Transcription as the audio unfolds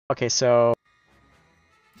Okay, so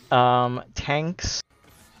tanks.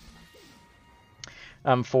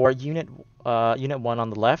 For unit 1 on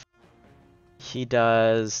the left, he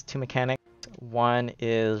does 2 mechanics. One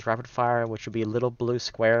is rapid fire, which would be a little blue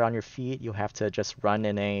square on your feet. You have to just run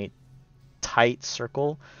in a tight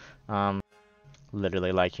circle.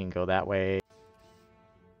 Literally, like, you can go that way.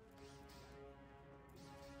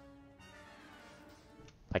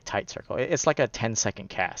 Like, tight circle. It's like a 10-second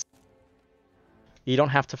cast. You don't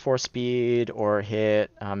have to force speed or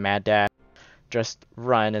hit mad dash. Just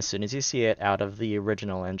run as soon as you see it out of the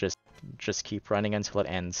original and just keep running until it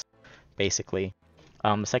ends, basically.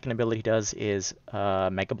 The second ability he does is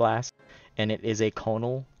Mega Blast, and it is a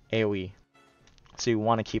conal AoE. So you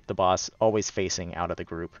want to keep the boss always facing out of the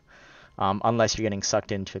group. Unless you're getting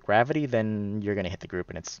sucked into gravity, then you're gonna hit the group,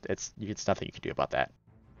 and it's nothing you can do about that.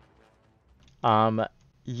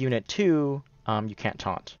 Unit 2, you can't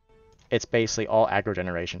taunt. It's basically all aggro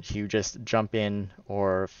generation. You just jump in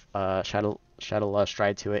or shadow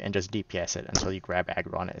stride to it and just DPS it until you grab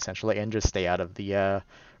aggro on it, essentially, and just stay out of the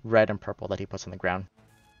red and purple that he puts on the ground.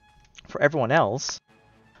 For everyone else,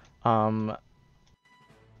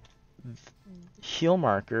 heal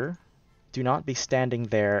marker, do not be standing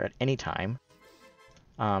there at any time.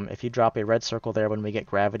 If you drop a red circle there when we get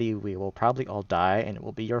gravity, we will probably all die, and it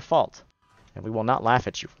will be your fault. And we will not laugh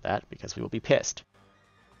at you for that, because we will be pissed.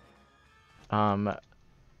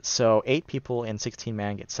 So 8 people in 16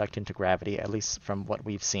 man get sucked into gravity, at least from what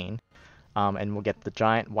we've seen, and will get the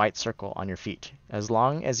giant white circle on your feet. As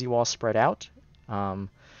long as you all spread out, and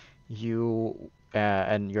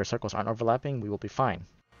your circles aren't overlapping, we will be fine.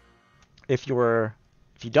 If you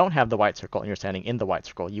don't have the white circle and you're standing in the white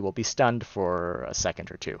circle, you will be stunned for a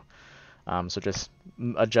second or two. So just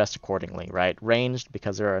adjust accordingly, right? Ranged,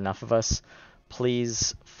 because there are enough of us,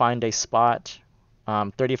 please find a spot.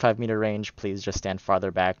 35-meter range, please just stand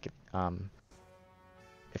farther back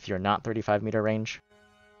if you're not 35-meter range.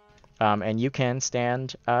 And you can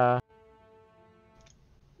stand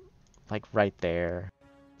like right there,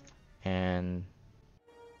 and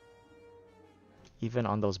even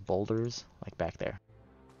on those boulders, like back there.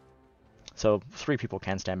 So 3 people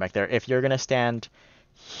can stand back there. If you're gonna stand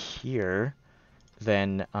here,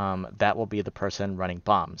 then that will be the person running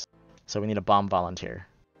bombs. So we need a bomb volunteer.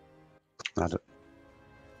 Not it.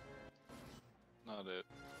 Not it.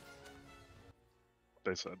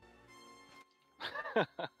 They said.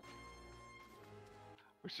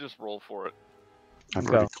 We should just roll for it. I've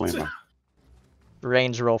Go. already claimed them.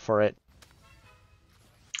 Range roll for it.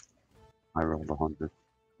 I rolled 100.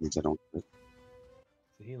 Means I don't get it.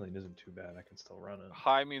 The healing isn't too bad. I can still run it.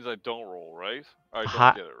 High means I don't roll, right? I don't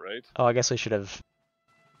High- get it, right? Oh, I guess we should have.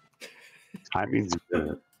 High means you get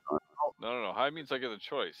it. No. High means I get a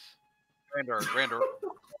choice. Randor.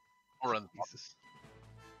 I'll run. Jesus.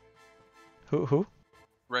 Who?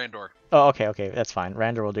 Randor. Oh, okay, that's fine.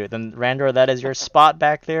 Randor will do it. Then Randor, that is your spot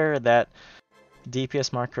back there, that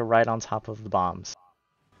DPS marker right on top of the bombs.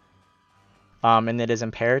 And it is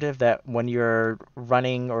imperative that when you're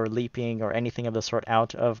running or leaping or anything of the sort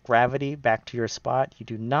out of gravity back to your spot, you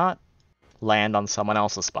do not land on someone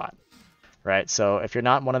else's spot, right? So if you're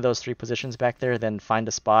not one of those 3 positions back there, then find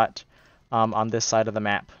a spot on this side of the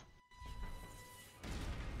map.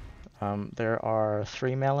 There are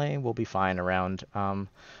 3 melee, we'll be fine around.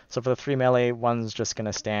 So for the 3 melee, one's just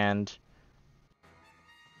gonna stand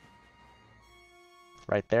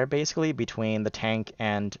right there, basically, between the tank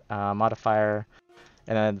and modifier,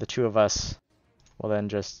 and then the 2 of us will then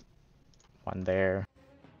just one there.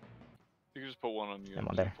 You can just put one on you And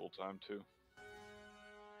one there. full time too.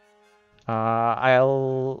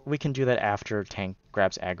 We can do that after tank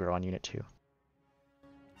grabs aggro on unit 2.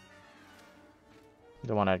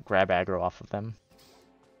 Don't want to grab aggro off of them.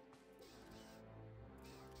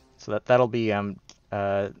 So that'll be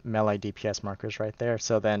melee DPS markers right there.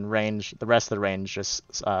 So then range, the rest of the range just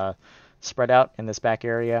spread out in this back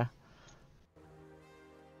area.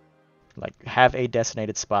 Like, have a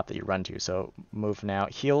designated spot that you run to. So move now.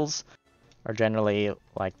 Heals are generally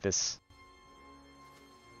like this,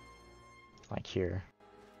 like here.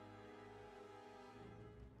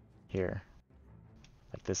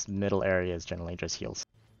 Like this middle area is generally just heals.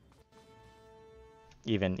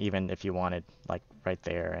 Even if you wanted, like, right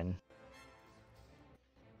there and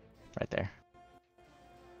right there.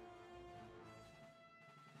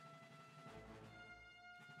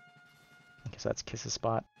 Okay, so that's Kiss's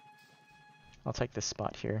spot. I'll take this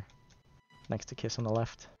spot here, next to Kiss on the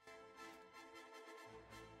left.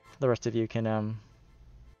 The rest of you can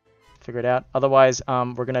figure it out. Otherwise,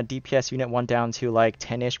 we're gonna DPS unit 1 down to like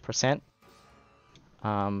 10-ish%.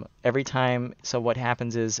 Every time, so what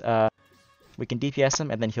happens is We can DPS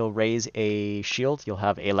him, and then he'll raise a shield. You'll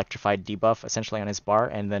have a electrified debuff essentially on his bar,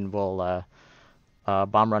 and then we'll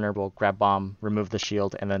bomb runner will grab bomb, remove the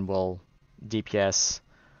shield, and then we'll DPS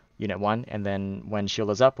unit 1, and then when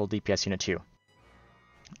shield is up, we'll DPS unit 2.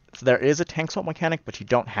 So there is a tank swap mechanic, but you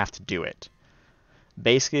don't have to do it.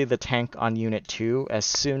 Basically, the tank on unit 2, as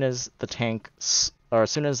soon as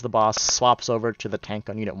the boss swaps over to the tank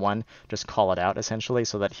on unit 1, just call it out essentially,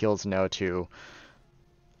 so that heals know to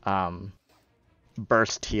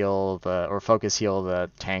burst heal or focus heal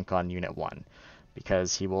the tank on unit 1,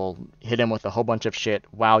 because he will hit him with a whole bunch of shit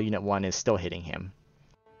while unit 1 is still hitting him.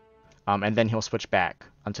 And then he'll switch back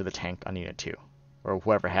onto the tank on unit 2, or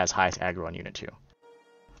whoever has highest aggro on unit 2.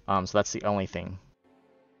 So that's the only thing.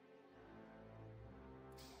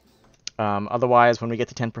 Otherwise, when we get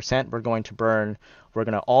to 10%, we're going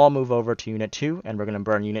to all move over to unit 2, and we're going to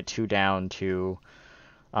burn unit 2 down to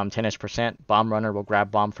 10ish%. Bomb runner will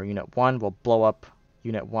grab bomb for unit 1, we'll blow up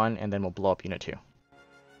unit 1, and then we'll blow up unit 2.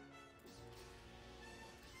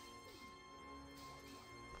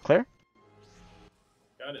 Clear?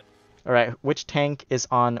 Got it. Alright, which tank is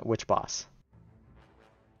on which boss?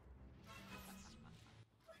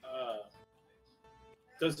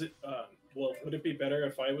 Does it, well, would it be better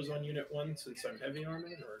if I was on unit 1 since I'm heavy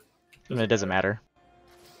armored, or? It doesn't matter.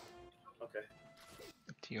 Okay.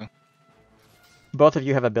 Up to you. Both of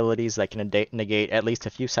you have abilities that can negate at least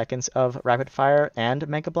a few seconds of rapid fire and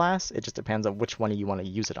Mega Blast. It just depends on which one you want to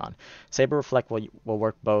use it on. Saber Reflect will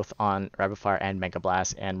work both on rapid fire and Mega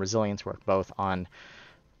Blast, and Resilience work both on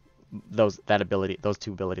those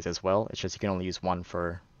two abilities as well. It's just you can only use one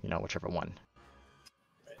for whichever one.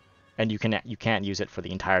 And you can't use it for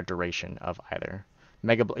the entire duration of either.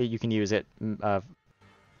 You can use it.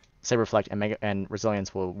 Saber Reflect and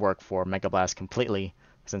Resilience will work for Mega Blast completely,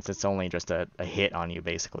 since it's only just a hit on you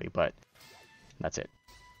basically, but that's it.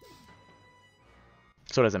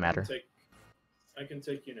 So it doesn't matter. I can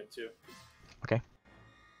take unit 2. Okay.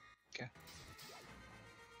 Okay.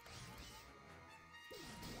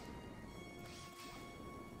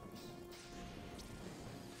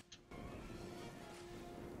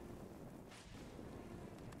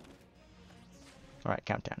 Alright,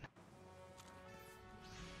 countdown.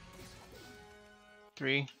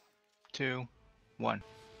 3, 2, 1.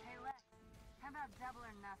 Hey Lex, how about double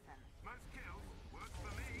or nothing? Most kills work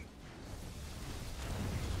for me.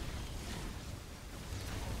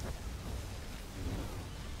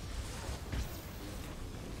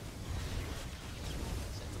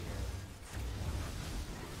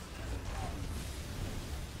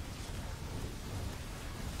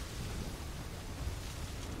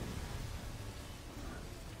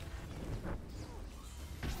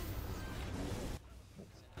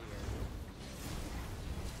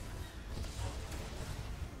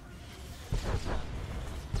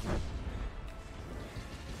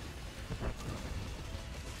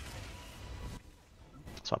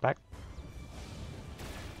 Swap back.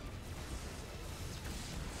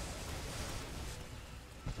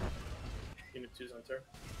 Unit 2's on turn.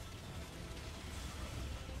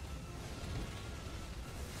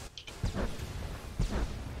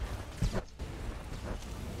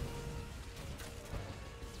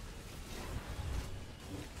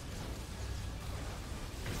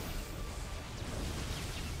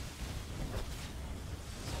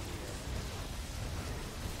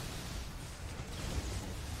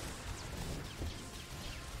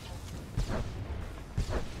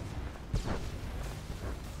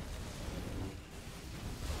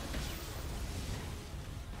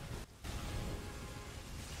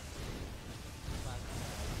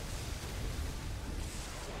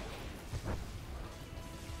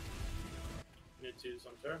 Unit 2's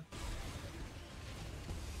on turn.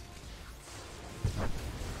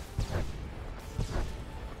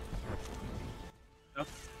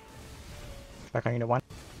 Back on unit 1.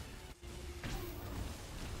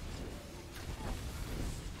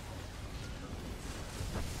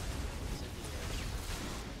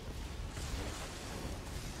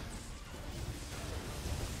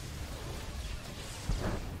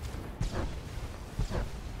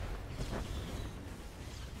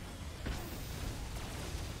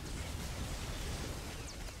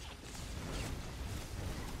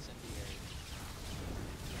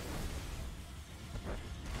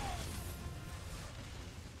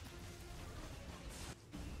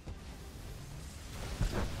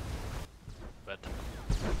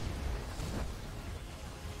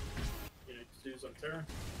 Unit 2's on turn.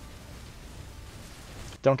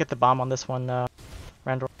 Don't get the bomb on this one,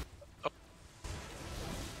 Randall.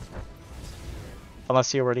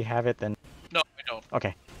 Unless you already have it, then No, I don't.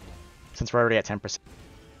 okay. Since we're already at 10%.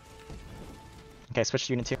 Okay, switch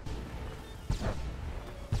to unit 2.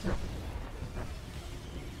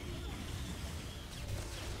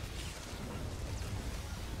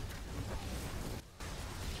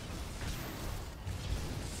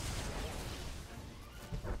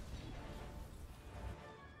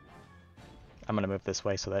 I'm gonna move this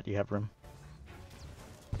way so that you have room.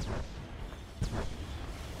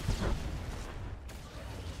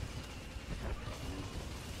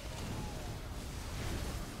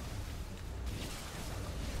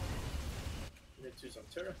 Unit 2's on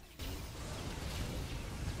Terra.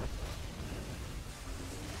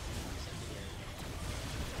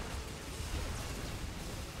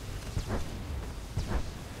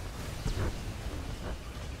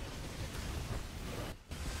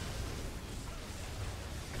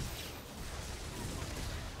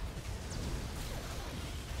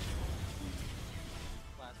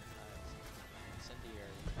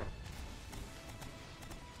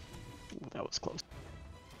 Ooh, that was close.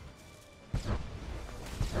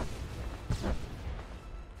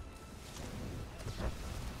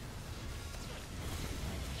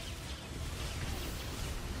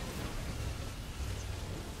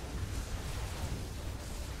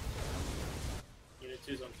 Unit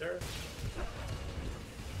 2's on Terra.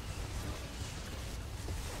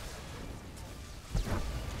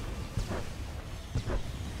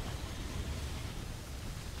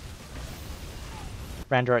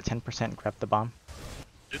 Randor at 10%, grab the bomb.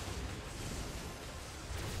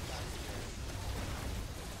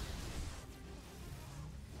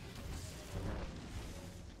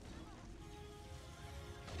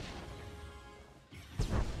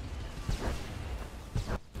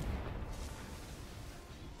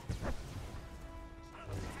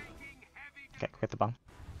 Okay, get the bomb.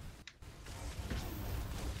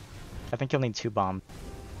 I think you'll need 2 bombs.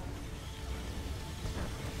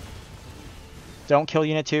 Don't kill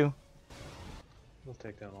Unit 2. We'll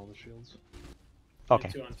take down all the shields.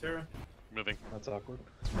 Okay. Unit 2 on Terra. Moving. That's awkward.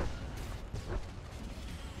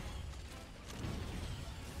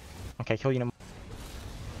 Okay, kill Unit.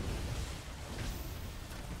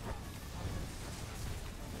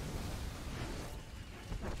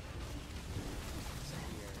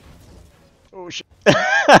 Oh shit.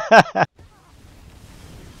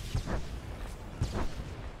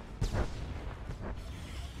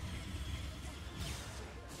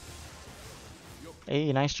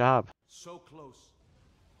 Hey, nice job. So close.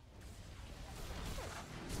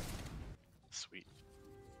 Sweet.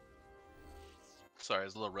 Sorry, I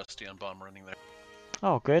was a little rusty on bomb running there.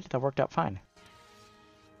 Oh, good. That worked out fine.